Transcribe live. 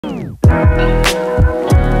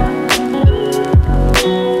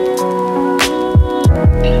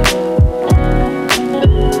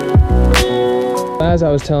As I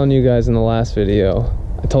was telling you guys in the last video,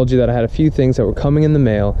 I told you that I had a few things that were coming in the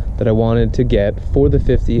mail that I wanted to get for the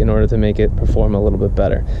 50 in order to make it perform a little bit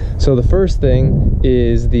better. So the first thing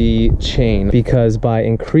is the chain, because by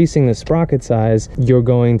increasing the sprocket size, you're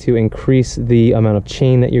going to increase the amount of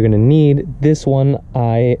chain that you're going to need. This one,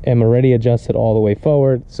 I am already adjusted all the way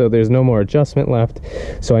forward, so there's no more adjustment left.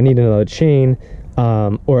 So I need another chain.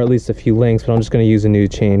 Or at least a few links, but I'm just going to use a new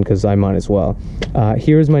chain because I might as well.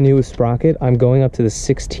 Here's my newest sprocket. I'm going up to the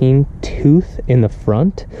 16 tooth in the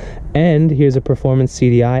front, and here's a performance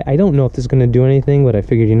CDI. I don't know if this is going to do anything, but I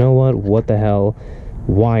figured, you know what the hell,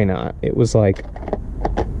 why not? It was like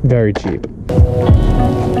very cheap.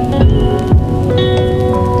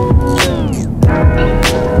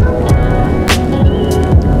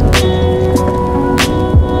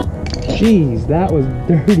 Jeez, that was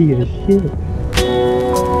dirty as shit.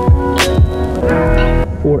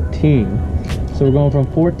 14. So we're going from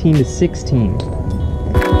 14 to 16.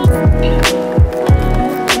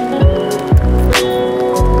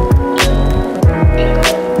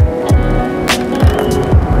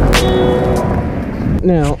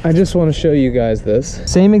 Now, I just want to show you guys this.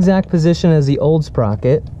 Same exact position as the old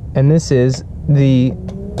sprocket, and this is the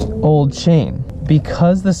old chain.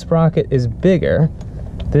 Because the sprocket is bigger,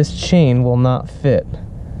 this chain will not fit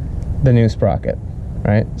the new sprocket,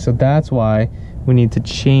 right? So that's why we need to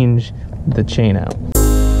change the chain out.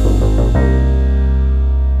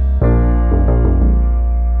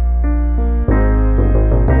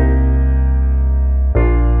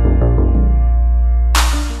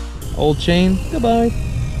 Old chain, goodbye.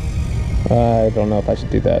 I don't know if I should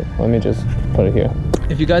do that. Let me just put it here.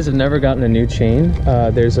 If you guys have never gotten a new chain,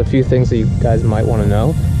 there's a few things that you guys might want to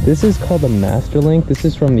know. This is called the Master Link. This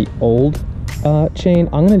is from the old chain.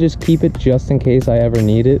 I'm gonna just keep it just in case I ever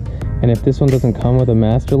need it. And if this one doesn't come with a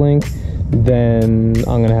Master Link, then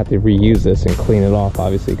I'm gonna have to reuse this and clean it off,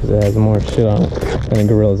 obviously, because it has more shit on it than a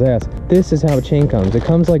gorilla's ass. This is how a chain comes. It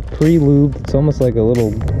comes like pre-lubed. It's almost like a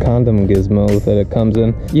little condom gizmo that it comes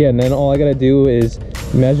in. Yeah, and then all I gotta do is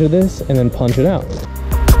measure this and then punch it out.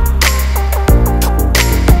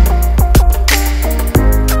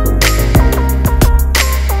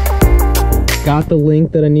 Got the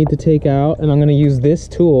link that I need to take out, and I'm gonna use this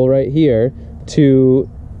tool right here to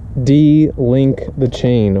de-link the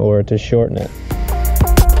chain, or to shorten it.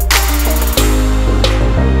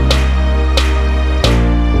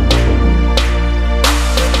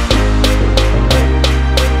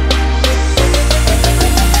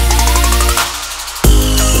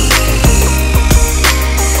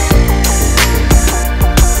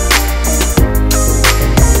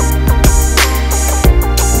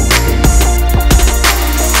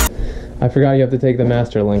 I forgot you have to take the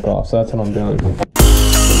master link off, so that's what I'm doing.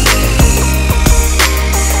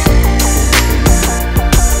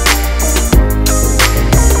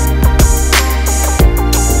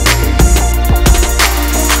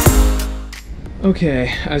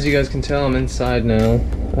 Okay, as you guys can tell, I'm inside now.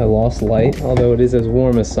 I lost light, although it is as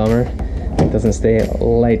warm as summer. It doesn't stay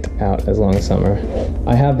light out as long as summer.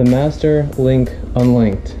 I have the master link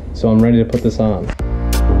unlinked, so I'm ready to put this on.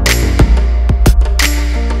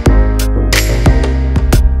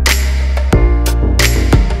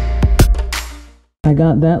 I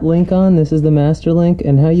got that link on. This is the master link,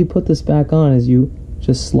 and how you put this back on is you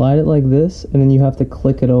just slide it like this, and then you have to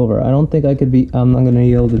click it over. I don't think I'm not gonna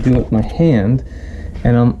be able to do it with my hand,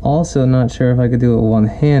 and I'm also not sure if I could do it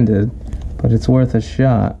one-handed, but it's worth a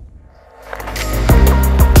shot.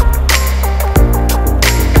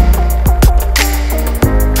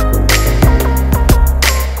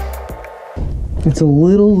 It's a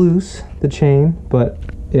little loose, the chain, but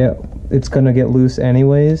yeah, it's gonna get loose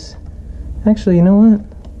anyways. Actually, you know what?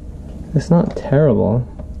 It's not terrible,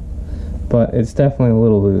 but it's definitely a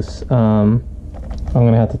little loose. I'm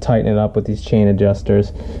gonna have to tighten it up with these chain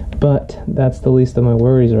adjusters, but that's the least of my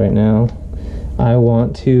worries right now. I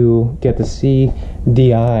want to get the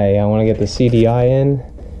CDI. I want to get the CDI in,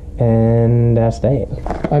 and that's that.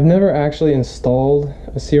 I've never actually installed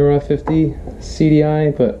a Crf50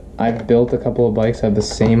 CDI, but I've built a couple of bikes that have the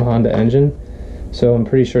same Honda engine, so I'm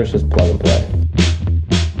pretty sure it's just plug and play.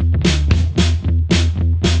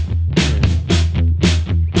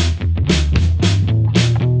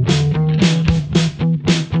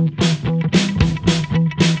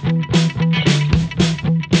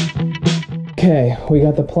 Okay, we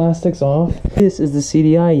got the plastics off. This is the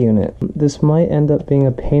CDI unit. This might end up being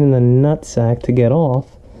a pain in the nutsack to get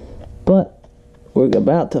off, but we're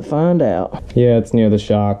about to find out. Yeah, it's near the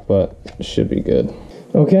shock, but it should be good.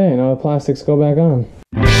 Okay, now the plastics go back on.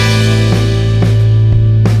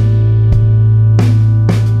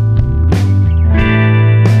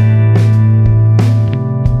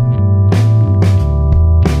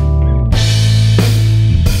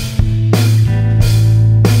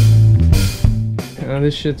 Now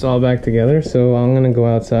this shit's all back together, so I'm gonna go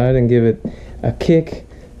outside and give it a kick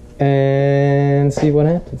and see what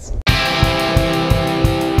happens.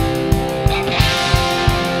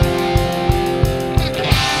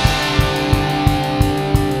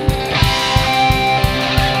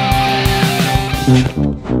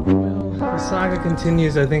 Well, the saga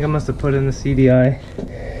continues. I think I must have put in the CDI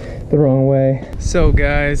the wrong way. So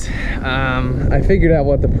guys, I figured out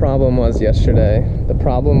what the problem was yesterday. The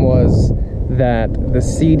problem was that the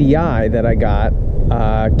CDI that I got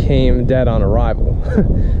came dead on arrival.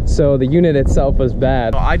 So the unit itself was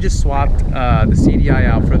bad. So I just swapped the CDI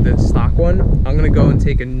out for the stock one. I'm gonna go and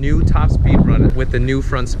take a new top speed run with the new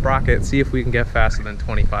front sprocket, see if we can get faster than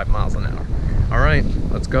 25 miles an hour. All right,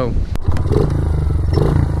 let's go.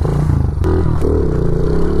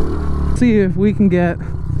 See if we can get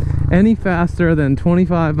any faster than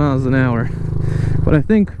 25 miles an hour. But I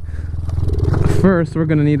think first we're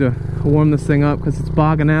gonna need to warm this thing up because it's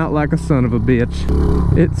bogging out like a son of a bitch.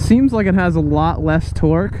 It seems like it has a lot less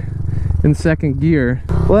torque in second gear.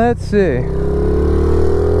 Let's see.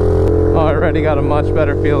 Oh, I already got a much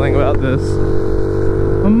better feeling about this.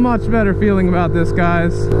 A much better feeling about this,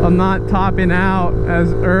 guys. I'm not topping out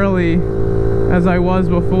as early as I was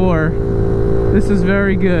before. This is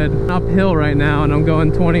very good. Uphill right now and I'm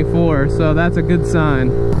going 24, so that's a good sign.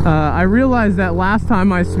 I realized that last time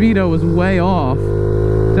my speedo was way off,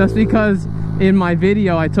 just because in my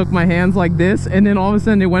video I took my hands like this and then all of a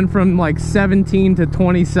sudden it went from like 17 to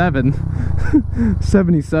 27.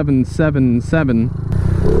 77, 7, 7.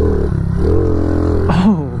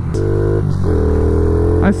 Oh.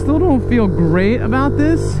 I still don't feel great about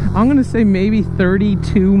this. I'm gonna say maybe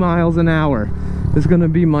 32 miles an hour is gonna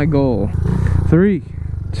be my goal. 3,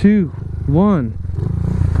 2, 1.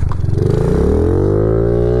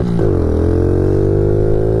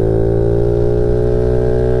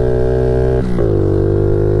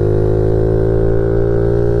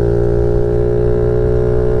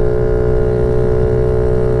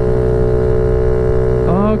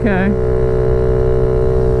 Okay.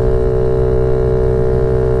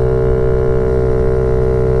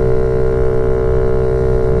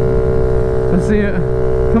 Let's see it.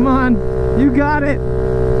 Come on. You got it.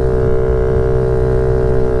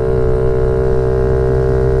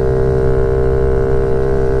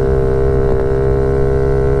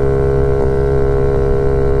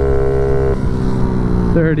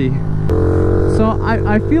 So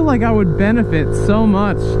I feel like I would benefit so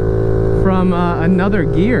much from another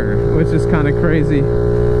gear, which is kind of crazy.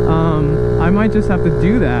 I might just have to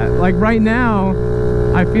do that. Like right now,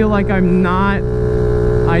 I feel like I'm not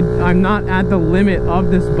at the limit of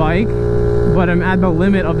this bike, but I'm at the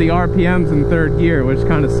limit of the RPMs in third gear, which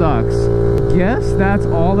kind of sucks. Guess that's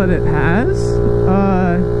all that it has,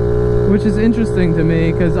 which is interesting to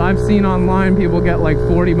me because I've seen online people get like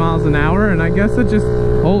 40 miles an hour, and I guess that just,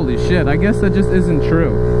 holy shit, I guess that just isn't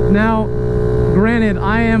true. Now, granted,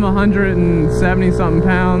 I am 170 something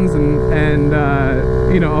pounds and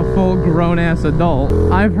you know, a full grown ass adult.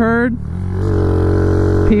 I've heard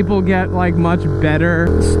people get like much better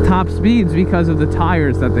top speeds because of the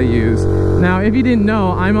tires that they use. Now, if you didn't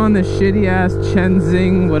know, I'm on the shitty ass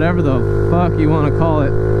Chenzing, whatever the fuck you want to call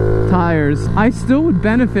it, tires. I still would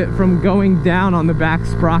benefit from going down on the back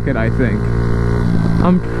sprocket, I think.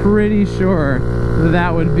 I'm pretty sure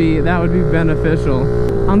that would be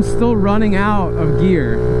beneficial. I'm still running out of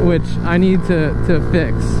gear, which I need to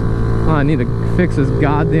fix. Well, I need to fix this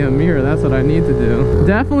goddamn mirror. That's what I need to do.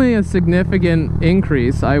 Definitely a significant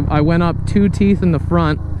increase. I went up 2 teeth in the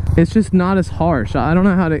front. It's just not as harsh. I don't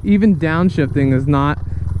know how to, even downshifting is not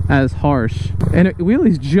as harsh. And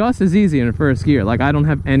wheelie's just as easy in first gear. Like, I don't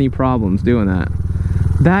have any problems doing that.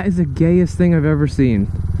 That is the gayest thing I've ever seen.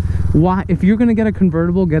 Why? If you're gonna get a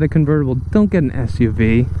convertible, get a convertible. Don't get an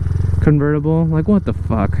SUV convertible. Like, what the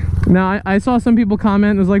fuck? Now, I saw some people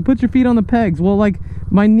comment, it was like, put your feet on the pegs. Well, like,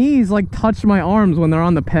 my knees like touch my arms when they're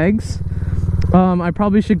on the pegs. I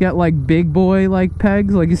probably should get like big boy like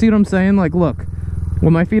pegs. Like, you see what I'm saying? Like, look,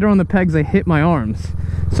 when my feet are on the pegs, they hit my arms.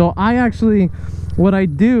 So I actually, what I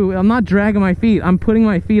do, I'm not dragging my feet, I'm putting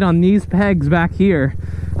my feet on these pegs back here,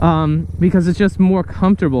 because it's just more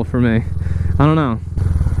comfortable for me. I don't know.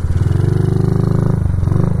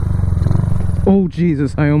 Oh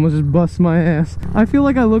Jesus, I almost just bust my ass. I feel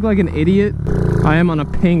like I look like an idiot. I am on a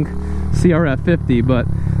pink CRF50, but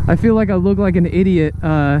I feel like I look like an idiot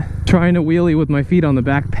trying to wheelie with my feet on the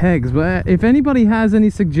back pegs. But if anybody has any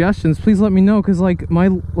suggestions, please let me know, because like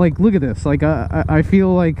look at this, like I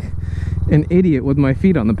feel like an idiot with my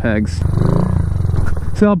feet on the pegs.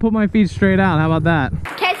 So I'll put my feet straight out. How about that?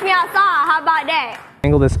 Catch me outside. How about that?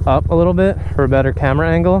 Angle this up a little bit for a better camera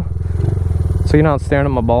angle, so you're not staring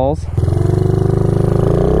at my balls.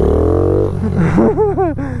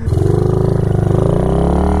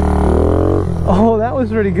 Oh, that was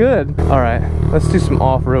pretty good. All right, let's do some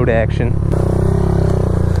off-road action.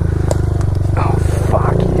 Oh,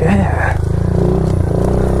 fuck yeah.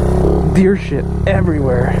 Deer shit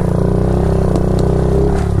everywhere.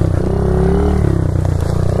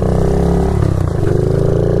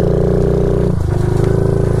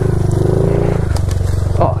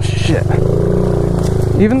 Oh, shit.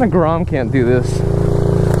 Even the Grom can't do this.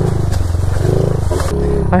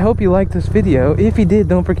 I hope you liked this video. If you did,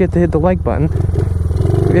 don't forget to hit the like button.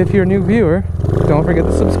 If you're a new viewer, don't forget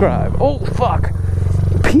to subscribe. Oh, fuck.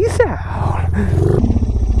 Peace out.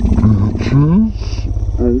 Bitches.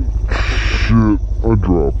 Oh, shit. I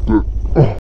dropped it.